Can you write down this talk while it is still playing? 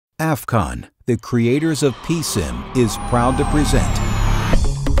AFCON, the creators of PSIM, is proud to present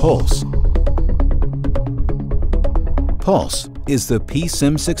Pulse. Pulse is the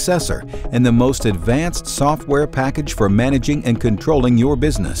PSIM successor and the most advanced software package for managing and controlling your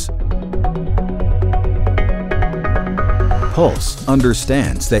business. Pulse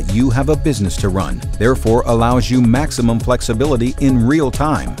understands that you have a business to run, therefore allows you maximum flexibility in real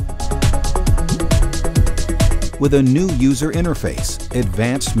time. With a new user interface,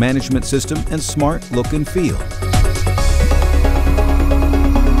 advanced management system, and smart look and feel.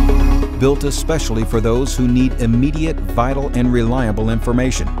 Built especially for those who need immediate, vital, and reliable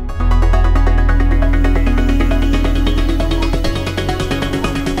information.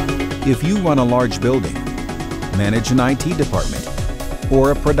 If you run a large building, manage an IT department, or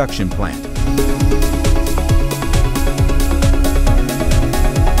a production plant,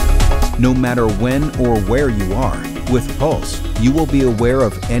 no matter when or where you are, with Pulse, you will be aware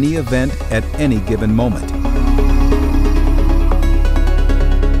of any event at any given moment.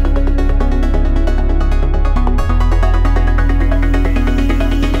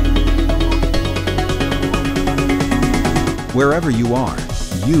 Wherever you are,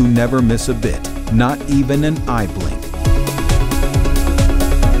 you never miss a bit, not even an eye blink.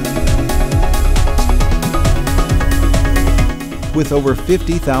 With over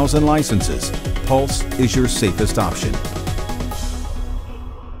 50,000 licenses, Pulse is your safest option.